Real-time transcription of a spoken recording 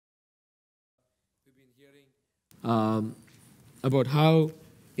about how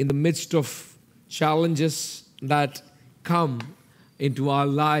in the midst of challenges that come into our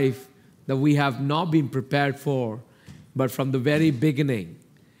life that we have not been prepared for, but from the very beginning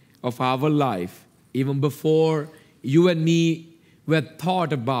of our life, even before you and me were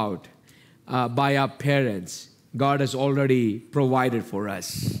thought about by our parents, God has already provided for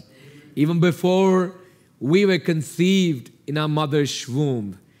us. Even before we were conceived in our mother's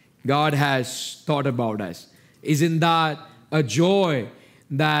womb, God has thought about us. Isn't that a joy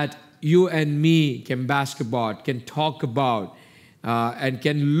that you and me can bask about, can talk about, and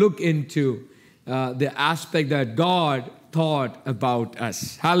can look into the aspect that God thought about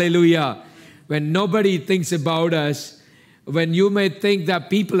us? Hallelujah. When nobody thinks about us, when you may think that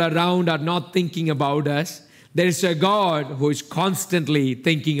people around are not thinking about us, there is a God who is constantly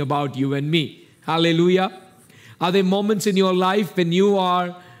thinking about you and me. Hallelujah. Are there moments in your life when you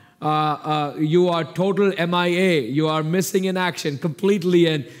are total MIA, you are missing in action completely,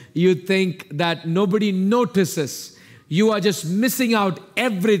 and you think that nobody notices? You are just missing out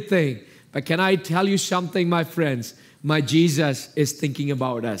everything. But can I tell you something, my friends? My Jesus is thinking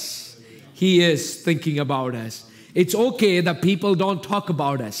about us. He is thinking about us. It's okay that people don't talk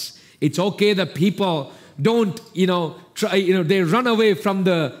about us. It's okay that people don't, they run away from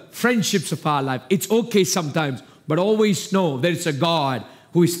the friendships of our life. It's okay sometimes, but always know there is a God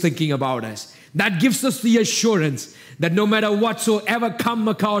who is thinking about us. That gives us the assurance that no matter whatsoever come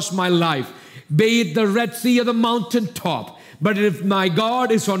across my life, be it the Red Sea or the mountaintop, but if my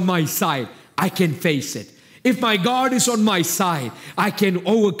God is on my side, I can face it. If my God is on my side, I can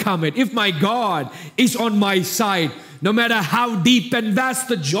overcome it. If my God is on my side, no matter how deep and vast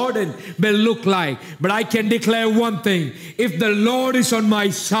the Jordan may look like, but I can declare one thing: if the Lord is on my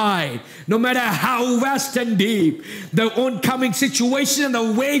side, no matter how vast and deep the oncoming situation and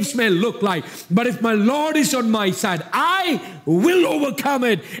the waves may look like, but if my Lord is on my side, I will overcome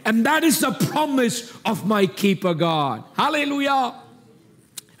it. And that is the promise of my keeper God. Hallelujah.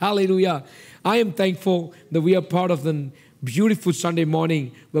 Hallelujah. I am thankful that we are part of the beautiful Sunday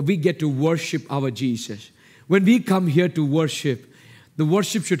morning where we get to worship our Jesus. When we come here to worship, the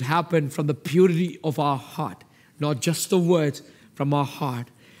worship should happen from the purity of our heart, not just the words from our heart.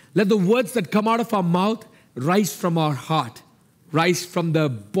 Let the words that come out of our mouth rise from our heart, rise from the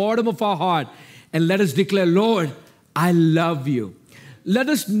bottom of our heart, and let us declare, Lord, I love you. Let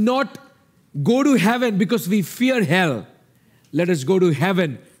us not go to heaven because we fear hell. Let us go to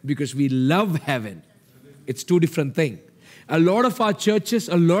heaven because we love heaven. It's two different things. A lot of our churches,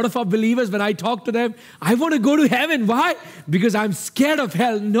 a lot of our believers, when I talk to them, I want to go to heaven. Why? Because I'm scared of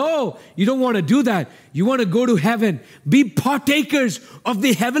hell. No, you don't want to do that. You want to go to heaven. Be partakers of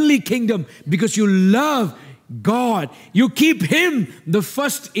the heavenly kingdom because you love God. You keep Him the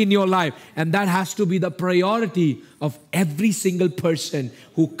first in your life. And that has to be the priority of every single person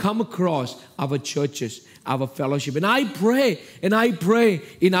who come across our churches, our fellowship. And I pray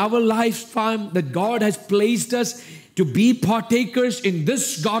in our lifetime that God has placed us to be partakers in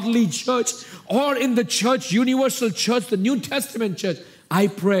this godly church or in the church, universal church, the New Testament church. I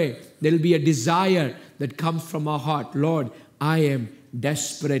pray there will be a desire that comes from our heart. Lord, I am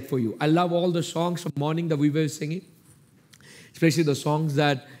desperate for you. I love all the songs from morning that we were singing, especially the songs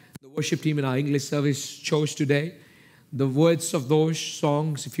that the worship team in our English service chose today. The words of those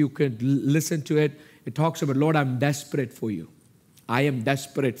songs, if you could listen to it, it talks about, Lord, I'm desperate for you. I am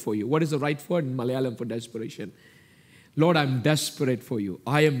desperate for you. What is the right word in Malayalam for desperation? Lord, I'm desperate for you.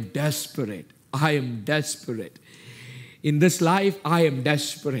 I am desperate. I am desperate. In this life, I am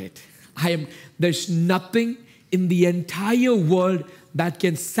desperate. There's nothing in the entire world that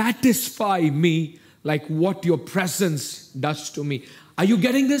can satisfy me like what your presence does to me. Are you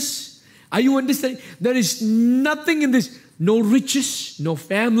getting this? Are you understanding? There is nothing in this. No riches, no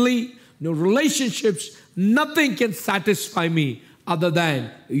family, no relationships. Nothing can satisfy me other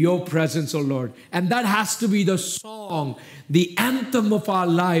than your presence, oh Lord. And that has to be the song, the anthem of our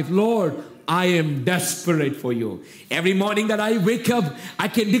life. Lord, I am desperate for you. Every morning that I wake up, I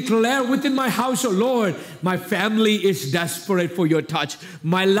can declare within my house, oh Lord, my family is desperate for your touch.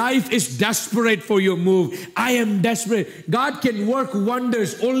 My life is desperate for your move. I am desperate. God can work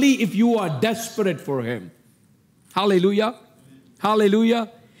wonders only if you are desperate for Him. Hallelujah. Hallelujah.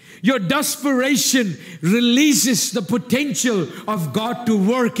 Your desperation releases the potential of God to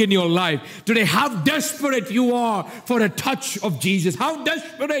work in your life. Today, how desperate you are for a touch of Jesus. How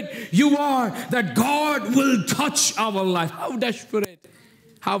desperate you are that God will touch our life. How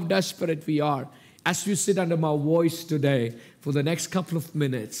desperate we are. As you sit under my voice today for the next couple of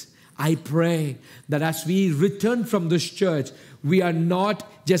minutes, I pray that as we return from this church, we are not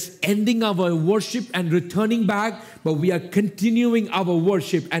just ending our worship and returning back, but we are continuing our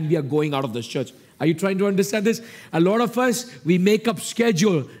worship and we are going out of this church. Are you trying to understand this? A lot of us, we make up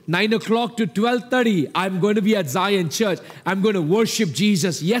schedule, 9 o'clock to 12:30. I'm going to be at Zion Church. I'm going to worship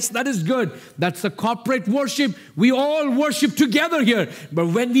Jesus. Yes, that is good. That's the corporate worship. We all worship together here. But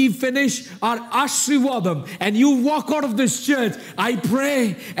when we finish our Ashriwadam and you walk out of this church, I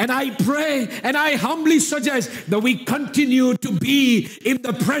pray and I humbly suggest that we continue to be in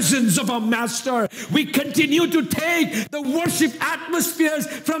the presence of our Master. We continue to take the worship atmospheres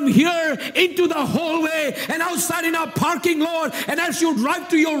from here into the hallway and outside in our parking lot, and as you drive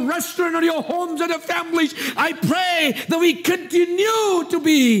to your restaurant or your homes and your families, I pray that we continue to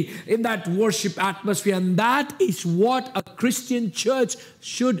be in that worship atmosphere. And that is what a Christian church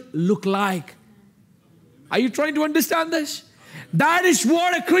should look like. Are you trying to understand this? That is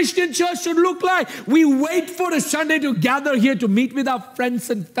what a Christian church should look like. We wait for a Sunday to gather here to meet with our friends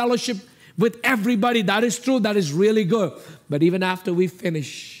and fellowship with everybody. That is true. That is really good. But even after we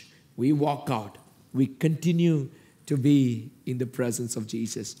finish, we walk out. We continue to be in the presence of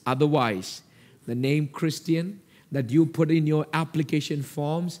Jesus. Otherwise, the name Christian that you put in your application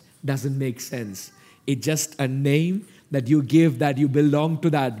forms doesn't make sense. It's just a name that you give, that you belong to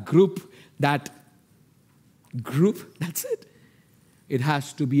that group. That's it. It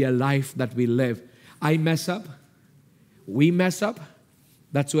has to be a life that we live. I mess up. We mess up.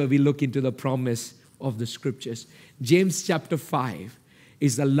 That's where we look into the promise of the scriptures. James chapter 5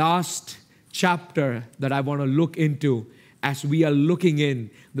 is the last chapter that I want to look into as we are looking in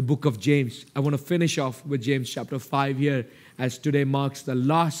the book of James. I want to finish off with James chapter 5 here, as today marks the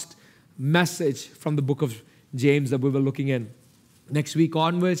last message from the book of James that we were looking in. Next week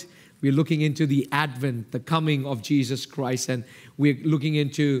onwards, we're looking into the advent, the coming of Jesus Christ, and we're looking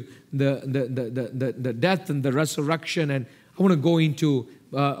into the death and the resurrection, and I want to go into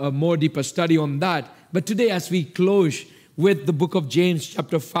a more deeper study on that. But today, as we close with the book of James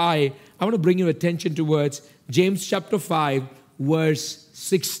chapter 5, I want to bring your attention towards James chapter 5, verse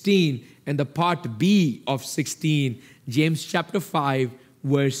 16, and the part B of 16. James chapter 5,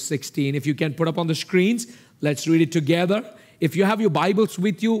 verse 16. If you can put up on the screens, let's read it together. If you have your Bibles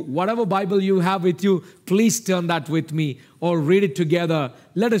with you, whatever Bible you have with you, please turn that with me or read it together.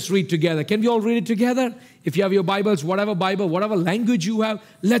 Let us read together. Can we all read it together? If you have your Bibles, whatever Bible, whatever language you have,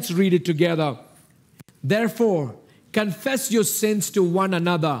 let's read it together. Therefore, confess your sins to one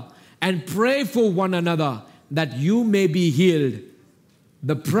another and pray for one another that you may be healed.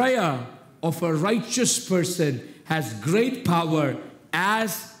 The prayer of a righteous person has great power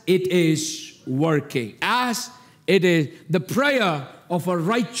as it is working. As it is, the prayer of a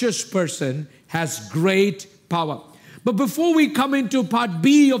righteous person has great power. But before we come into part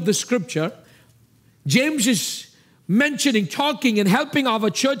B of the scripture, James is mentioning, talking and helping our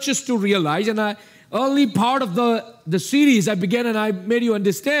churches to realize, and early part of the series I began and I made you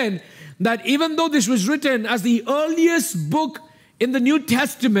understand that even though this was written as the earliest book in the New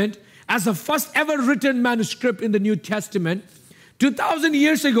Testament, as the first ever written manuscript in the New Testament, 2,000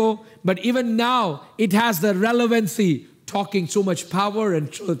 years ago, but even now it has the relevancy, talking so much power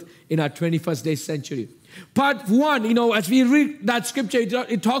and truth in our 21st day century. Part 1, as we read that scripture,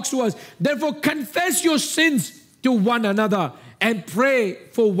 it talks to us, therefore confess your sins to one another and pray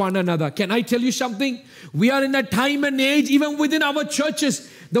for one another. Can I tell you something? We are in a time and age, even within our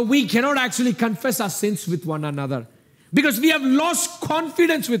churches, that we cannot actually confess our sins with one another because we have lost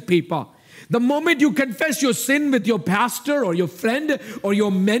confidence with people. The moment you confess your sin with your pastor or your friend or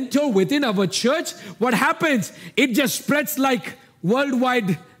your mentor within our church, what happens? It just spreads like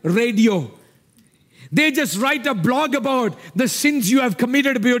worldwide radio. They just write a blog about the sins you have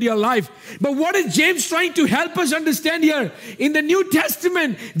committed about your life. But what is James trying to help us understand here? In the New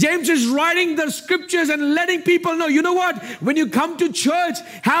Testament, James is writing the scriptures and letting people know, you know what? When you come to church,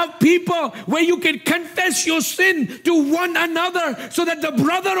 have people where you can confess your sin to one another so that the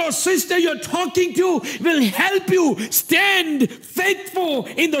brother or sister you're talking to will help you stand faithful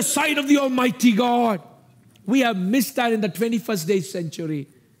in the sight of the Almighty God. We have missed that in the 21st day century.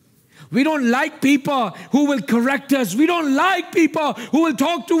 We don't like people who will correct us. We don't like people who will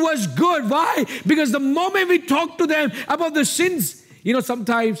talk to us good. Why? Because the moment we talk to them about the sins,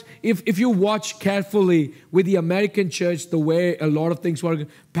 sometimes if you watch carefully with the American church, the way a lot of things work,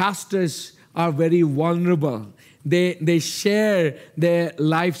 pastors are very vulnerable. They share their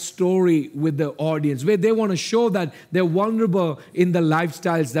life story with the audience, where they want to show that they're vulnerable in the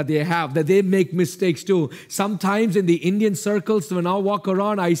lifestyles that they have, that they make mistakes too. Sometimes in the Indian circles, when I walk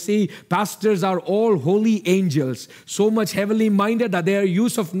around, I see pastors are all holy angels, so much heavenly minded that they are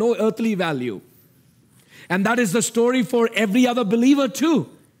use of no earthly value. And that is the story for every other believer too.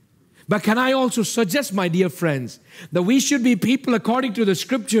 But can I also suggest, my dear friends, that we should be people according to the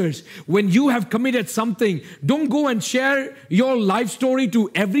scriptures. When you have committed something, don't go and share your life story to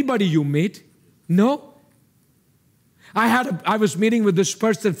everybody you meet. No. I was meeting with this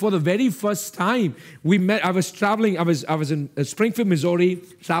person for the very first time. We met. I was traveling. I was in Springfield, Missouri,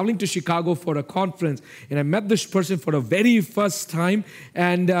 traveling to Chicago for a conference, and I met this person for the very first time.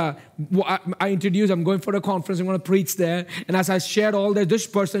 And I introduced. I'm going for a conference. I'm going to preach there. And as I shared all that, this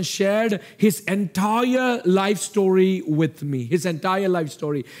person shared his entire life story with me. His entire life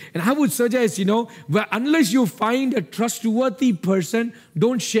story. And I would suggest, unless you find a trustworthy person,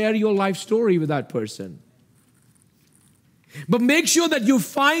 don't share your life story with that person. But make sure that you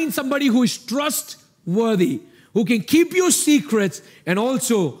find somebody who is trustworthy, who can keep your secrets and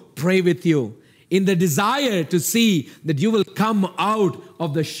also pray with you in the desire to see that you will come out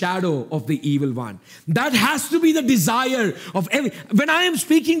of the shadow of the evil one. That has to be the desire of every. When I am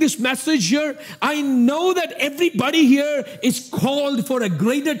speaking this message here, I know that everybody here is called for a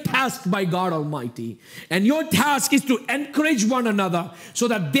greater task by God Almighty. And your task is to encourage one another so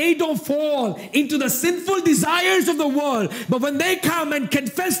that they don't fall into the sinful desires of the world. But when they come and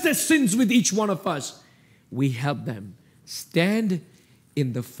confess their sins with each one of us, we help them stand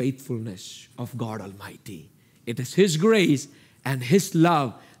in the faithfulness of God Almighty. It is His grace and His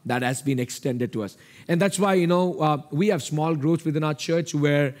love that has been extended to us. And that's why, we have small groups within our church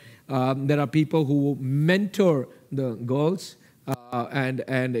where there are people who mentor the girls.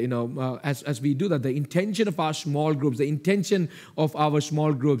 As we do that, the intention of our small groups,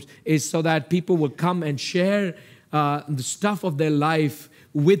 is so that people will come and share the stuff of their life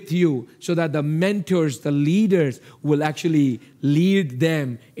with you, so that the mentors, the leaders will actually lead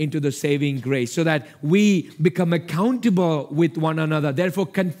them into the saving grace, so that we become accountable with one another. Therefore,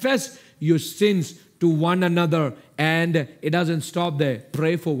 confess your sins to one another, and it doesn't stop there.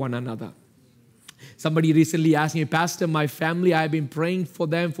 Pray for one another. Somebody recently asked me, Pastor, my family, I've been praying for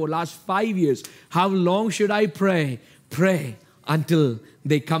them for the last 5 years. How long should I pray? Pray until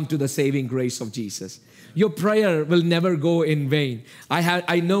they come to the saving grace of Jesus. Your prayer will never go in vain.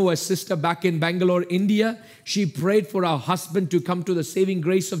 I know a sister back in Bangalore, India. She prayed for her husband to come to the saving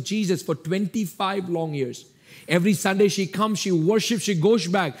grace of Jesus for 25 long years. Every Sunday she comes, she worships, she goes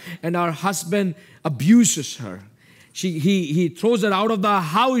back, and her husband abuses her. He throws her out of the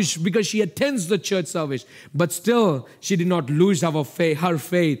house because she attends the church service. But still, she did not lose her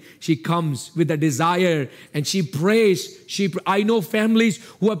faith. She comes with a desire and she prays. I know families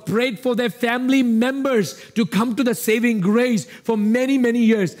who have prayed for their family members to come to the saving grace for many, many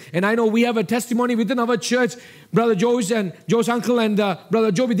years. And I know we have a testimony within our church. Brother Joe's uncle and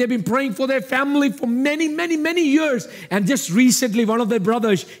Brother Joby, they've been praying for their family for many, many, many years. And just recently, one of their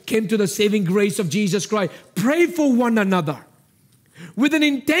brothers came to the saving grace of Jesus Christ. Pray for one another with an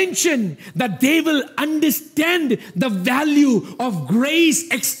intention that they will understand the value of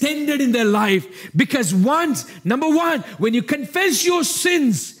grace extended in their life. Because number one, when you confess your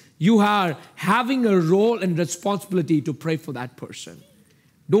sins, you are having a role and responsibility to pray for that person.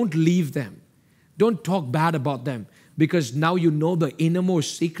 Don't leave them. Don't talk bad about them, because now you know the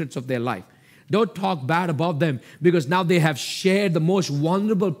innermost secrets of their life. Don't talk bad about them, because now they have shared the most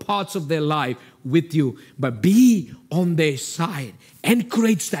vulnerable parts of their life with you. But be on their side.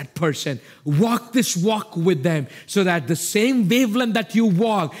 Encourage that person. Walk this walk with them, so that the same wavelength that you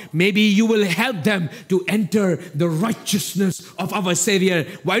walk, maybe you will help them to enter the righteousness of our Savior.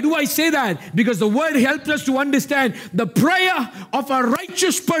 Why do I say that? Because the word helps us to understand the prayer of a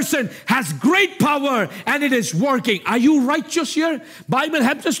righteous person has great power, and it is working. Are you righteous here? Bible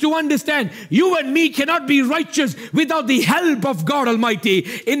helps us to understand you and me cannot be righteous without the help of God Almighty.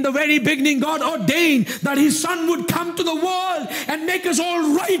 In the very beginning, God ordained that His Son would come to the world and make us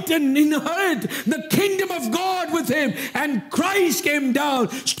all right and inherit the kingdom of God with Him. And Christ came down,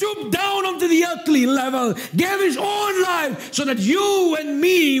 stooped down onto the earthly level, gave His own life so that you and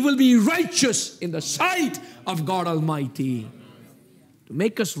me will be righteous in the sight of God Almighty. To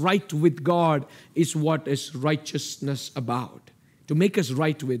make us right with God is what is righteousness about. To make us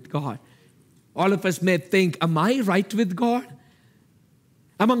right with God. All of us may think, am I right with God?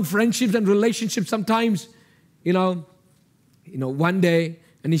 Among friendships and relationships, sometimes, one day,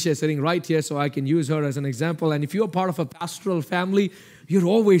 Anisha is sitting right here, so I can use her as an example. And if you're part of a pastoral family, you're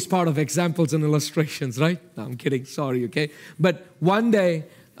always part of examples and illustrations, right? No, I'm kidding. Sorry, okay? But one day,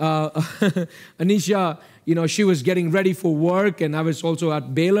 Anisha, she was getting ready for work, and I was also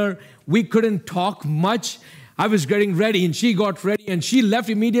at Baylor. We couldn't talk much. I was getting ready, and she got ready, and she left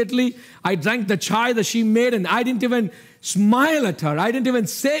immediately. I drank the chai that she made, and I didn't even smile at her. I didn't even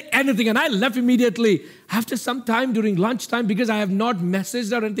say anything. And I left immediately. After some time during lunchtime, because I have not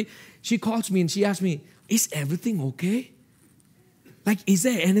messaged her or anything, she calls me and she asks me, is everything okay? Like, is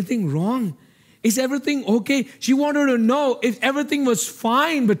there anything wrong? Is everything okay? She wanted to know if everything was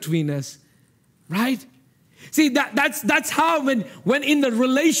fine between us. Right? See, that's how when in the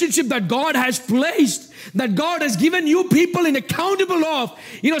relationship that God has placed, that God has given you people in accountable of,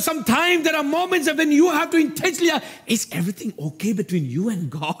 sometimes there are moments of when you have to intentionally ask, is everything okay between you and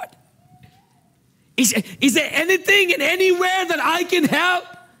God? Is there anything in anywhere that I can help?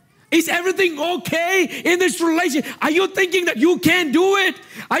 Is everything okay in this relationship? Are you thinking that you can't do it?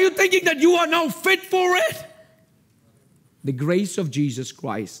 Are you thinking that you are now fit for it? The grace of Jesus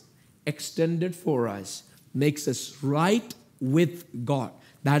Christ extended for us makes us right with God.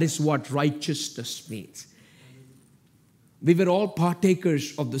 That is what righteousness means. We were all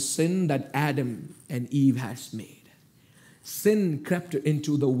partakers of the sin that Adam and Eve has made. Sin crept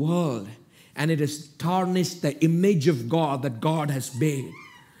into the world and it has tarnished the image of God that God has made.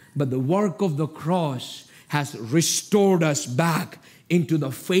 But the work of the cross has restored us back into the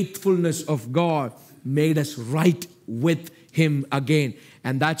faithfulness of God, made us right with Him again.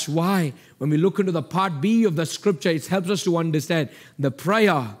 And that's why when we look into the part B of the scripture, it helps us to understand the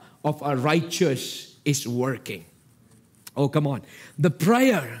prayer of a righteous is working. Oh, come on. The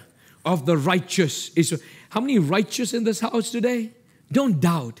prayer of the righteous is... How many righteous in this house today? Don't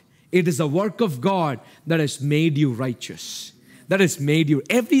doubt. It is the work of God that has made you righteous. That has made you.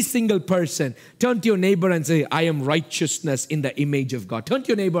 Every single person, turn to your neighbor and say, I am righteousness in the image of God. Turn to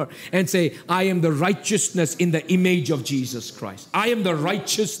your neighbor and say, I am the righteousness in the image of Jesus Christ. I am the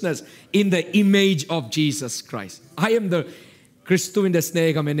righteousness in the image of Jesus Christ. I am the Christuviന്റെ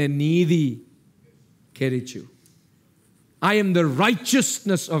സ്നേഹം എന്നെ നീതി കരിച്ചു. I am the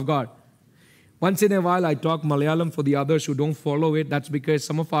righteousness of God. Once in a while, I talk Malayalam for the others who don't follow it. That's because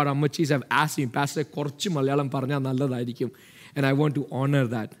some of our ammachis have asked me, Pastor, korchu Malayalam parnal nalladayirikkum. And I want to honor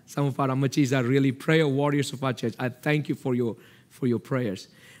that. Some of our ammachis are really prayer warriors of our church. I thank you for your prayers.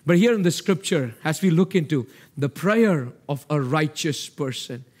 But here in the scripture, as we look into the prayer of a righteous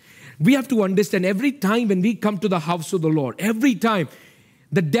person, we have to understand every time when we come to the house of the Lord, every time,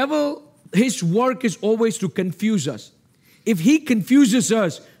 the devil, his work is always to confuse us. If he confuses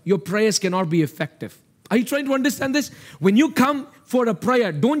us, your prayers cannot be effective. Are you trying to understand this? When you come for a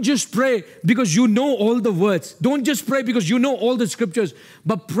prayer, don't just pray because you know all the words. Don't just pray because you know all the scriptures.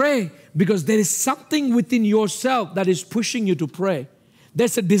 But pray because there is something within yourself that is pushing you to pray.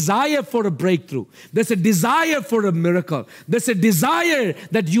 There's a desire for a breakthrough. There's a desire for a miracle. There's a desire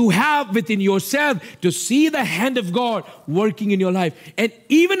that you have within yourself to see the hand of God working in your life. And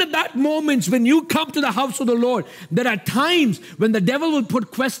even at that moment when you come to the house of the Lord, there are times when the devil will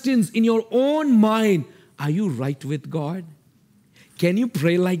put questions in your own mind. Are you right with God? Can you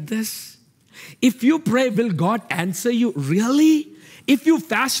pray like this? If you pray, will God answer you? Really? If you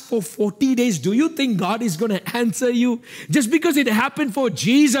fast for 40 days, do you think God is going to answer you? Just because it happened for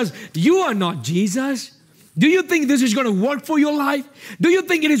Jesus, you are not Jesus. Do you think this is going to work for your life? Do you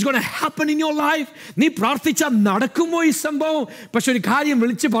think it is going to happen in your life? നീ പ്രാർത്ഥിച്ചാൽ നടക്കുമോ ഈ സംഭവം? പക്ഷെ ഒരു കാര്യം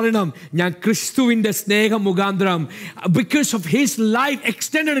വിളിച്ചു പറയണം, ഞാൻ ക്രിസ്തുവിന്റെ സ്നേഹം മുഖാന്തരം, because of His life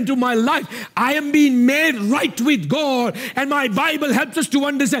extended into my life, I am being made right with God. And my Bible helps us to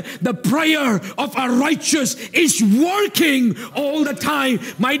understand the prayer of a righteous is working all the time.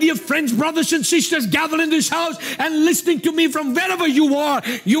 My dear friends, brothers and sisters gathered in this house and listening to me from wherever you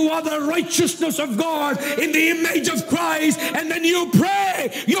are the righteousness of God in the image of Christ. And when you pray,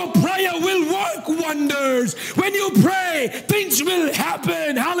 your prayer will work wonders. When you pray, things will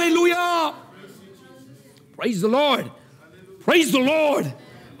happen. Hallelujah. Praise the Lord. Praise the Lord.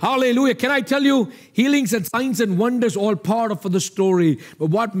 Hallelujah. Can I tell you, healings and signs and wonders all part of the story. But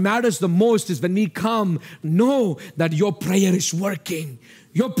what matters the most is when we come, know that your prayer is working.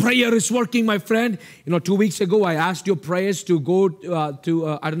 Your prayer is working, my friend. 2 weeks ago, I asked your prayers to go to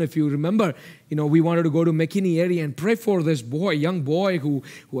I don't know if you remember, we wanted to go to McKinney area and pray for this boy, young boy who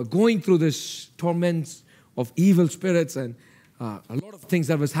are going through this torments of evil spirits and a lot of things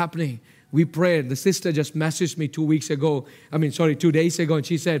that was happening. We prayed. The sister just messaged me 2 days ago, and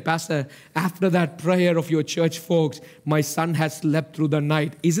she said, Pastor, after that prayer of your church folks, my son has slept through the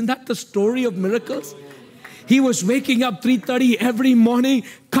night. Isn't that the story of miracles? He was waking up 3:30 every morning,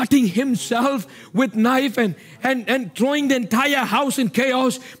 cutting himself with knife and throwing the entire house in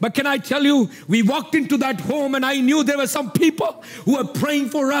chaos. But can I tell you, we walked into that home and I knew there were some people who were praying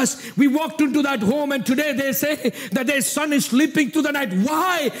for us. We walked into that home and today they say that their son is sleeping through the night.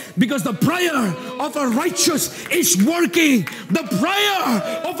 Why? Because the prayer of a righteous is working. The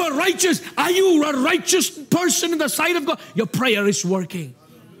prayer of a righteous. Are you a righteous person in the sight of God? Your prayer is working.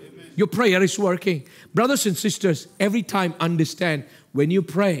 Your prayer is working. Brothers and sisters, every time understand, when you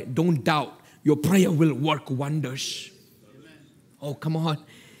pray, don't doubt. Your prayer will work wonders. Oh, come on.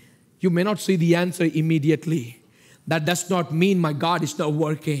 You may not see the answer immediately. That does not mean my God is not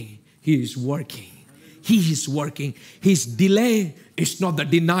working. He is working. He is working. His delay is not the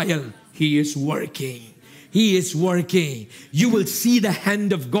denial. He is working. He is working. You will see the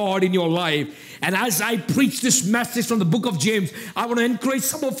hand of God in your life. And as I preach this message from the book of James, I want to encourage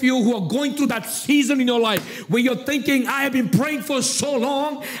some of you who are going through that season in your life where you're thinking, I have been praying for so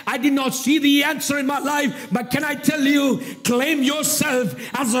long, I did not see the answer in my life. But can I tell you, claim yourself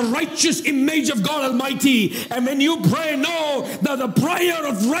as a righteous image of God Almighty. And when you pray, know that the prayer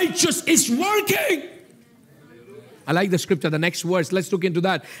of righteous is working. I like the scripture, the next verse. Let's look into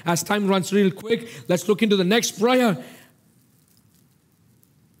that. As time runs real quick, let's look into the next prayer.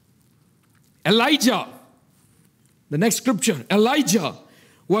 Elijah, the next scripture. Elijah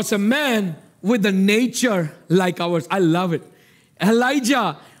was a man with a nature like ours. I love it.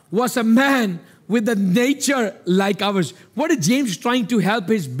 Elijah was a man with a nature like ours. What is James trying to help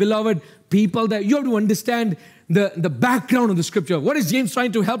his beloved people there? You have to understand the background of the scripture. What is James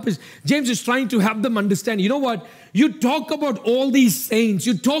trying to help? James is trying to help them understand. You know what? You talk about all these saints.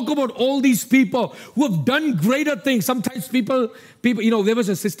 You talk about all these people who have done greater things. Sometimes people, there was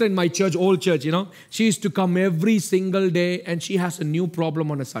a sister in my church, old church, She used to come every single day and she has a new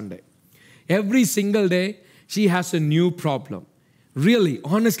problem on a Sunday. Every single day, she has a new problem. Really,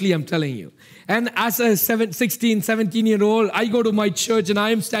 honestly, I'm telling you. And as a 16, 17-year-old, I go to my church and I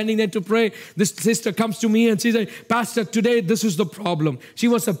am standing there to pray. This sister comes to me and she said, Pastor, today this is the problem. She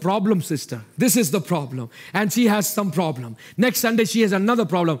was a problem sister. This is the problem. And she has some problem. Next Sunday, she has another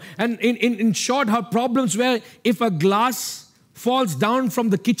problem. And in short, her problems were if a glass falls down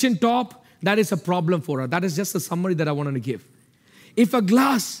from the kitchen top, that is a problem for her. That is just a summary that I wanted to give. If a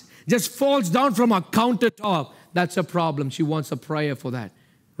glass just falls down from a countertop, that's a problem. She wants a prayer for that,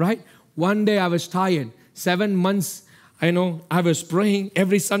 right? One day I was tired. 7 months, I was praying.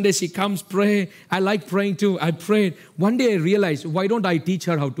 Every Sunday she comes, pray. I like praying too. I prayed. One day I realized, why don't I teach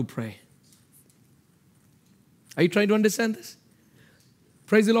her how to pray? Are you trying to understand this?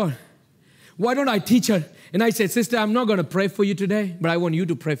 Praise the Lord. Why don't I teach her? And I said, sister, I'm not going to pray for you today, but I want you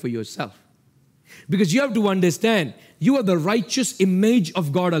to pray for yourself. Because you have to understand, you are the righteous image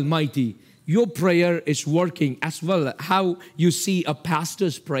of God Almighty. Your prayer is working as well as how you see a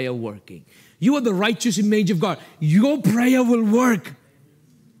pastor's prayer working. You are the righteous image of God. Your prayer will work.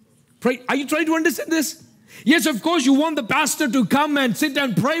 Pray. Are you trying to understand this? Yes, of course, you want the pastor to come and sit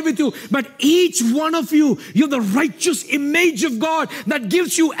and pray with you. But each one of you, you're the righteous image of God that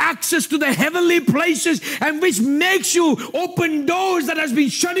gives you access to the heavenly places and which makes you open doors that has been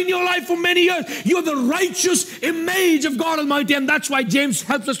shut in your life for many years. You're the righteous image of God Almighty. And that's why James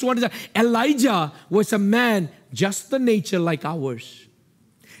helps us to understand. Elijah was a man just the nature like ours.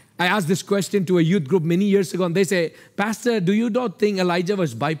 I asked this question to a youth group many years ago and they say, Pastor, do you not think Elijah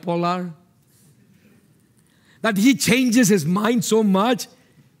was bipolar? That he changes his mind so much.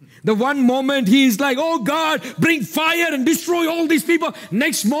 The one moment he's like, oh God, bring fire and destroy all these people.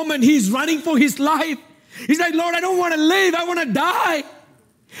 Next moment he's running for his life. He's like, Lord, I don't want to live. I want to die.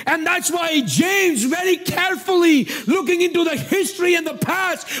 And that's why James, very carefully looking into the history and the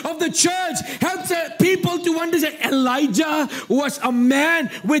past of the church, helps people to understand Elijah was a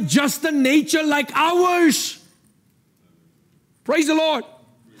man with just a nature like ours. Praise the Lord.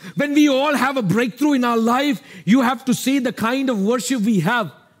 When we all have a breakthrough in our life, you have to see the kind of worship we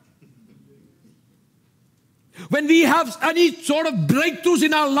have. When we have any sort of breakthroughs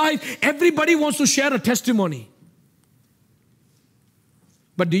in our life, everybody wants to share a testimony.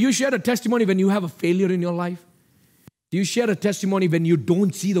 But do you share a testimony when you have a failure in your life? Do you share a testimony when you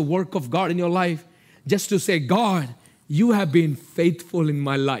don't see the work of God in your life? Just to say, God, you have been faithful in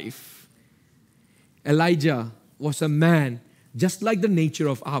my life. Elijah was a man just like the nature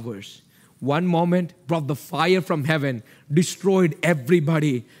of ours. One moment brought the fire from heaven, destroyed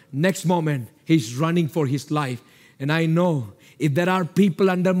everybody. Next moment, he's running for his life. And I know if there are people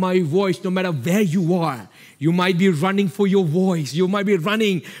under my voice, no matter where you are, you might be running for your voice. You might be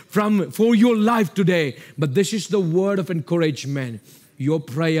running for your life today. But this is the word of encouragement. Your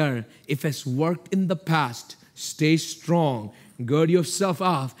prayer, if it has worked in the past, stay strong. Gird yourself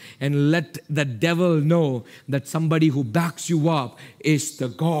up and let the devil know that somebody who backs you up is the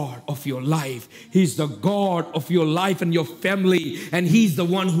God of your life. He's the God of your life and your family, and He's the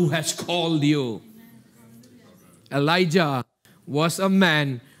one who has called you. Elijah was a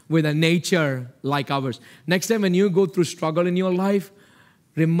man with a nature like ours. Next time when you go through struggle in your life,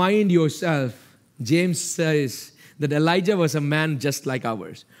 remind yourself, James says that Elijah was a man just like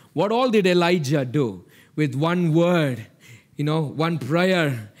ours. What all did Elijah do? With one word, one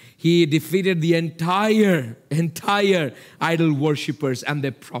prayer, he defeated the entire idol worshippers and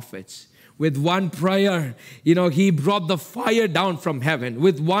their prophets. With one prayer, he brought the fire down from heaven.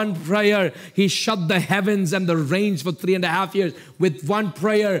 With one prayer, he shut the heavens and the rains for 3.5 years. With one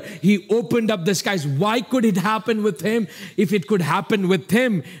prayer, he opened up the skies. Why could it happen with him? If it could happen with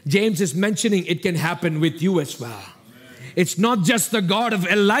him, James is mentioning it can happen with you as well. It's not just the God of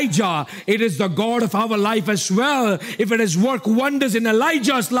Elijah, it is the God of our life as well. If it has worked wonders in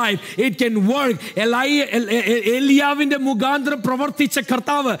Elijah's life, it can work. Eliyaവിന്റെ മുഖാന്തരം പ്രവർത്തിച്ച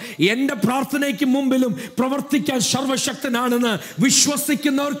കർത്താവ് എൻ്റെ പ്രാർത്ഥനയ്ക്ക് മുമ്പിലും പ്രവർത്തിക്കാൻ സർവശക്തനാണെന്ന്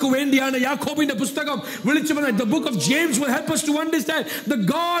വിശ്വസിക്കുന്നവർക്ക് വേണ്ടിയാണ് യാക്കോബിന്റെ പുസ്തകം വിളിച്ചു പറഞ്ഞത്. The book of James will help us to understand the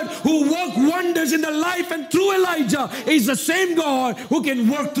God who worked wonders in the life and through Elijah is the same God who can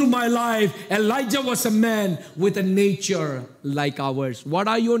work through my life. Elijah was a man with a nature like ours. What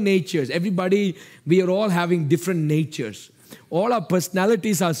are your natures? Everybody, we are all having different natures. All our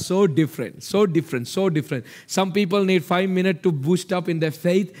personalities are so different. Some people need 5 minutes to boost up in their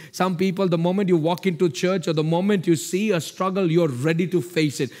faith. Some people, the moment you walk into church or the moment you see a struggle, you're ready to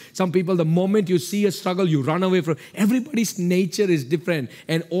face it. Some people, the moment you see a struggle, you run away from it. Everybody's nature is different.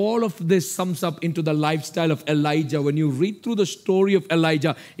 And all of this sums up into the lifestyle of Elijah. When you read through the story of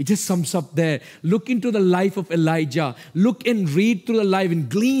Elijah, it just sums up there. Look into the life of Elijah. Look and read through the life and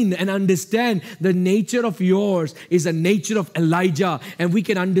glean and understand the nature of yours is the nature of Elijah, and we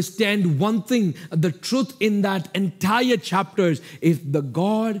can understand one thing, the truth in that entire chapters. If the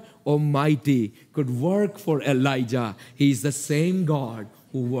God Almighty could work for Elijah, He is the same God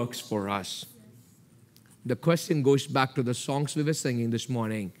who works for us. The question goes back to the songs we were singing this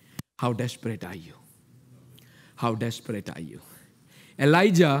morning. How desperate are you? How desperate are you?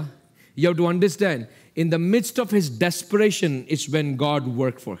 Elijah, you have to understand, in the midst of his desperation is when God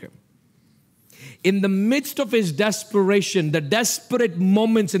worked for him. In the midst of his desperation, the desperate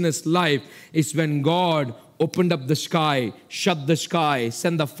moments in his life is when God opened up the sky, shut the sky,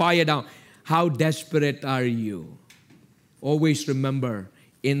 sent the fire down. How desperate are you? Always remember,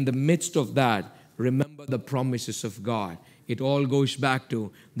 in the midst of that, remember the promises of God. It all goes back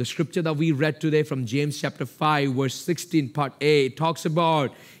to the scripture that we read today from James chapter 5, verse 16, part A. It talks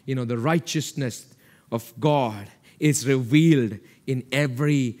about, the righteousness of God is revealed in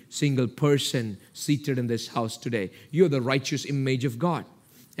every single person seated in this house today. You're the righteous image of God.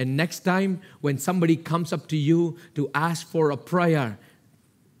 And next time when somebody comes up to you to ask for a prayer,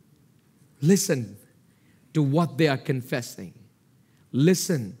 listen to what they are confessing.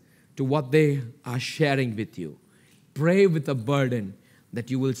 Listen to what they are sharing with you. Pray with a burden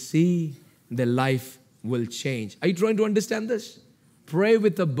that you will see their life will change. Are you trying to understand this? Pray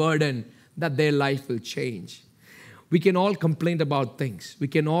with a burden that their life will change. We can all complain about things. We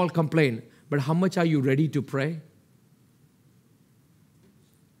can all complain. But how much are you ready to pray?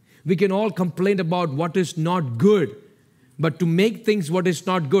 We can all complain about what is not good. But to make things what is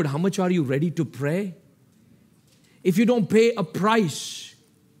not good, how much are you ready to pray? If you don't pay a price,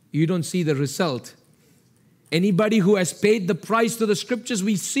 you don't see the result. Anybody who has paid the price to the scriptures,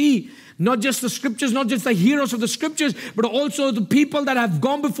 we see not just the scriptures, not just the heroes of the scriptures, but also the people that have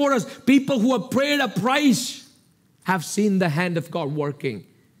gone before us, people who have paid a price, have seen the hand of God working.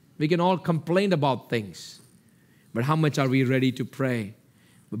 We can all complain about things, but how much are we ready to pray?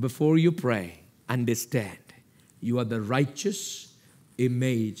 But before you pray, understand you are the righteous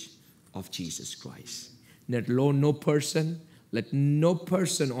image of Jesus Christ. Let no person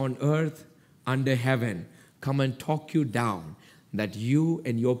on earth under heaven come and talk you down that you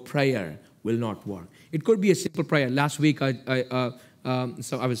and your prayer will not work. It could be a simple prayer. Last week, so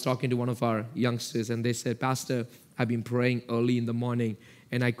I was talking to one of our youngsters, and they said, Pastor, I've been praying early in the morning,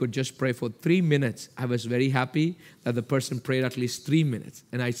 and I could just pray for 3 minutes. I was very happy that the person prayed at least 3 minutes.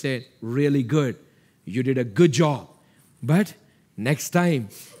 And I said, really good. You did a good job. But next time,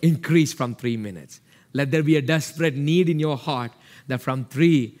 increase from 3 minutes. Let there be a desperate need in your heart that from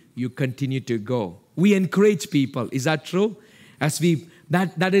 3, you continue to go. We encourage people. Is that true?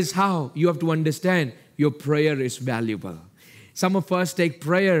 That is how you have to understand your prayer is valuable. Some of us take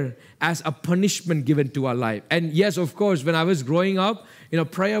prayer as a punishment given to our life. And yes, of course, when I was growing up,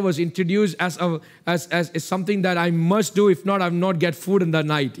 prayer was introduced as something that I must do. If not, I will not get food in the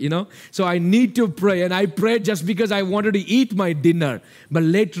night, So I need to pray. And I prayed just because I wanted to eat my dinner. But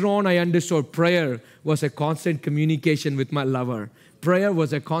later on, I understood prayer was a constant communication with my lover. Prayer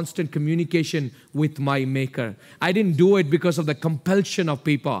was a constant communication with my Maker. I didn't do it because of the compulsion of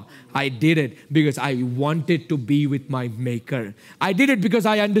people. I did it because I wanted to be with my Maker. I did it because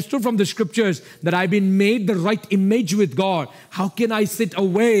I understood from the scriptures that I've been made the right image with God. How can I sit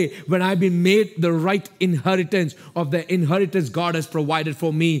away when I've been made the right inheritance of the inheritance God has provided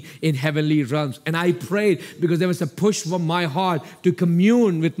for me in heavenly realms? And I prayed because there was a push from my heart to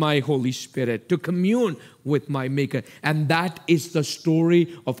commune with my Holy Spirit, to commune with my Maker. And that is the story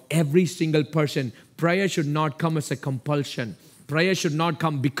of every single person. Prayer should not come as a compulsion. Prayer should not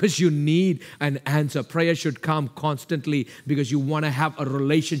come because you need an answer. Prayer should come constantly because you want to have a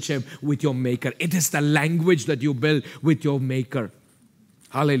relationship with your Maker. It is the language that you build with your Maker.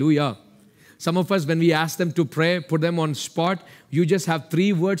 Hallelujah. Some of us, when we ask them to pray, put them on spot, you just have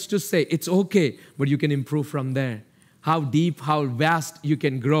 3 words to say. It's okay, but you can improve from there. How deep, how vast you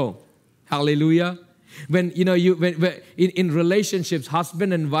can grow. Hallelujah. When in relationships,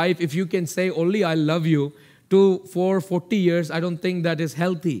 husband and wife, if you can say only I love you for 40 years, I don't think that is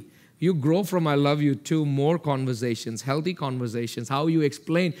healthy. You grow from I love you to more conversations, healthy conversations, how you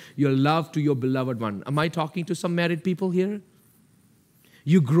explain your love to your beloved one. Am I talking to some married people here?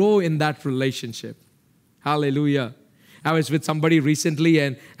 You grow in that relationship. Hallelujah. I was with somebody recently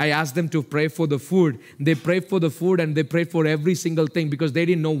and I asked them to pray for the food. They prayed for the food and they prayed for every single thing because they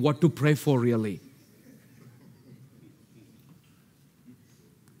didn't know what to pray for really.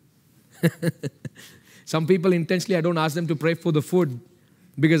 Some people intentionally, I don't ask them to pray for the food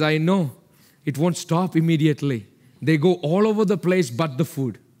because I know it won't stop immediately. They go all over the place but the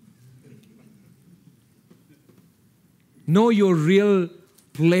food. Know your real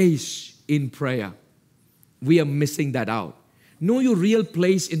place in prayer. We are missing that out. Know your real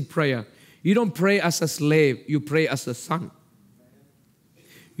place in prayer. You don't pray as a slave, you pray as a son.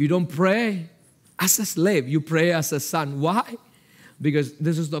 You don't pray as a slave, you pray as a son. Why? Because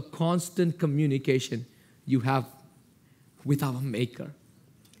this is the constant communication you have with our Maker.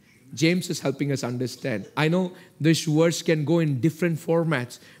 James is helping us understand. I know these words can go in different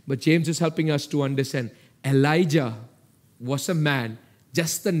formats, but James is helping us to understand. Elijah was a man,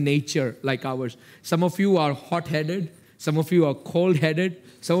 just the nature like ours. Some of you are hot-headed. Some of you are cold-headed.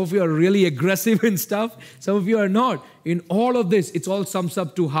 Some of you are really aggressive and stuff. Some of you are not. In all of this, it all sums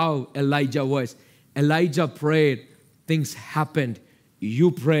up to how Elijah was. Elijah prayed, things happened.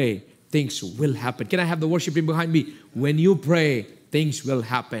 You pray, things will happen. Can I have the worship team behind me? When you pray, things will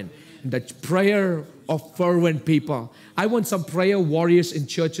happen. The prayer of fervent people. I want some prayer warriors in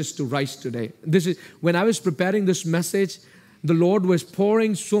churches to rise today. When I was preparing this message, the Lord was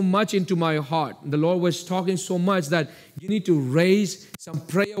pouring so much into my heart. The Lord was talking so much that you need to raise some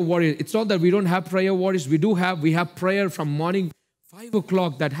prayer warriors. It's not that we don't have prayer warriors. We have prayer from morning 5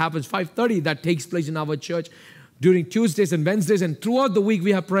 o'clock that happens, 5:30 that takes place in our church. During Tuesdays and Wednesdays and throughout the week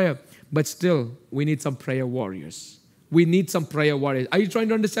we have prayer. But still, we need some prayer warriors. We need some prayer warriors. Are you trying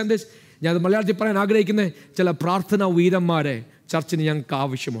to understand this? ഞാൻ മലയാളത്തിൽ പറയാൻ ആഗ്രഹിക്കുന്ന ചില പ്രാർത്ഥന വീരന്മാരെ ചർച്ചിന് ഞങ്ങൾക്ക്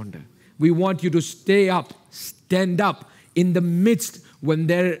ആവശ്യമുണ്ട്. We want you to stay up, stand up in the midst when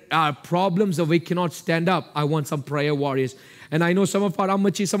there are problems that we cannot stand up. I want some prayer warriors. And I know some of our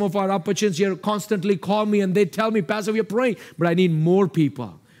ammachis, some of our appachins here constantly call me and they tell me, Pastor, we are praying, but I need more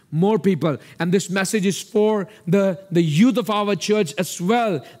people. More people. And this message is for the youth of our church as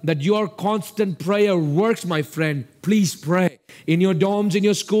well, that your constant prayer works, my friend. Please pray. In your dorms, in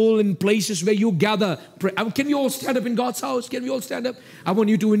your school, in places where you gather, pray. Can we all stand up in God's house? Can we all stand up? I want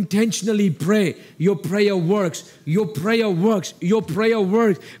you to intentionally pray. Your prayer works. Your prayer works. Your prayer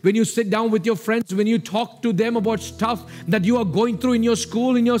works. When you sit down with your friends, when you talk to them about stuff that you are going through in your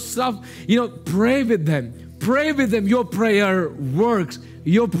school, in your stuff, pray with them. Pray with them. Your prayer works.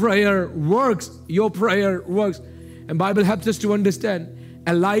 Your prayer works. Your prayer works. And Bible helps us to understand.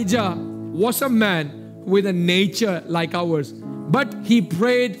 Elijah was a man with a nature like ours. But he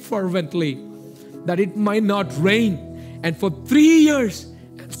prayed fervently that it might not rain. And for 3 years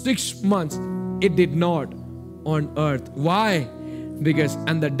and 6 months, it did not on earth. Why? Because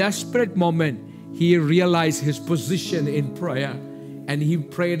in the desperate moment, he realized his position in prayer. And he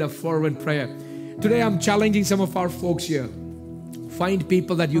prayed a fervent prayer. Today, I'm challenging some of our folks here. Find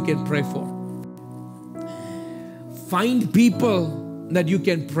people that you can pray for. Find people that you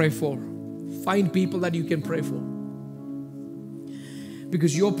can pray for. Find people that you can pray for.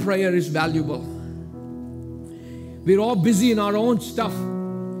 Because your prayer is valuable. We're all busy in our own stuff.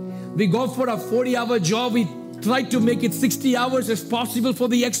 We go for a 40-hour job. We try to make it 60 hours if possible for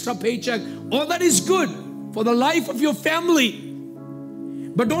the extra paycheck. All that is good for the life of your family.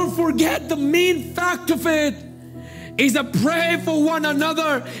 But don't forget, the main fact of it is that pray for one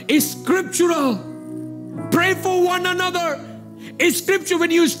another is scriptural. Pray for one another is scripture.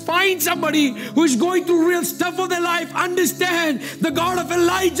 When you find somebody who is going through real stuff of their life, understand the God of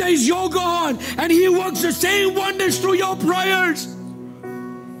Elijah is your God, and He works the same wonders through your prayers.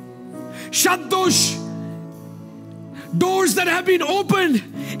 Shut those doors that have been opened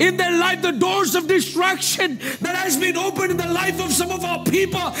in their life, the doors of distraction that has been opened in the life of some of our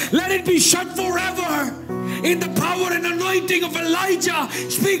people. Let it be shut forever. In the power and anointing of Elijah,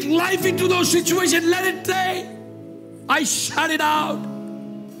 speak life into those situations. Let it say, I shut it out.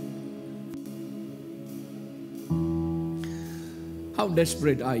 How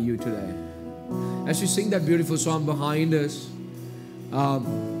desperate are you today? As you sing that beautiful song behind us,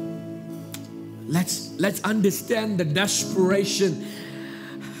 let's understand the desperation.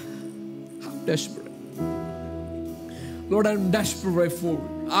 How desperate. Lord, I'm desperate for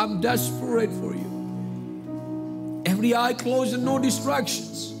you. I'm desperate for you. Every eye closed and no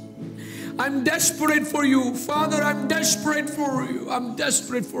distractions. I'm desperate for you. Father, I'm desperate for you. I'm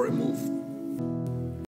desperate for a move.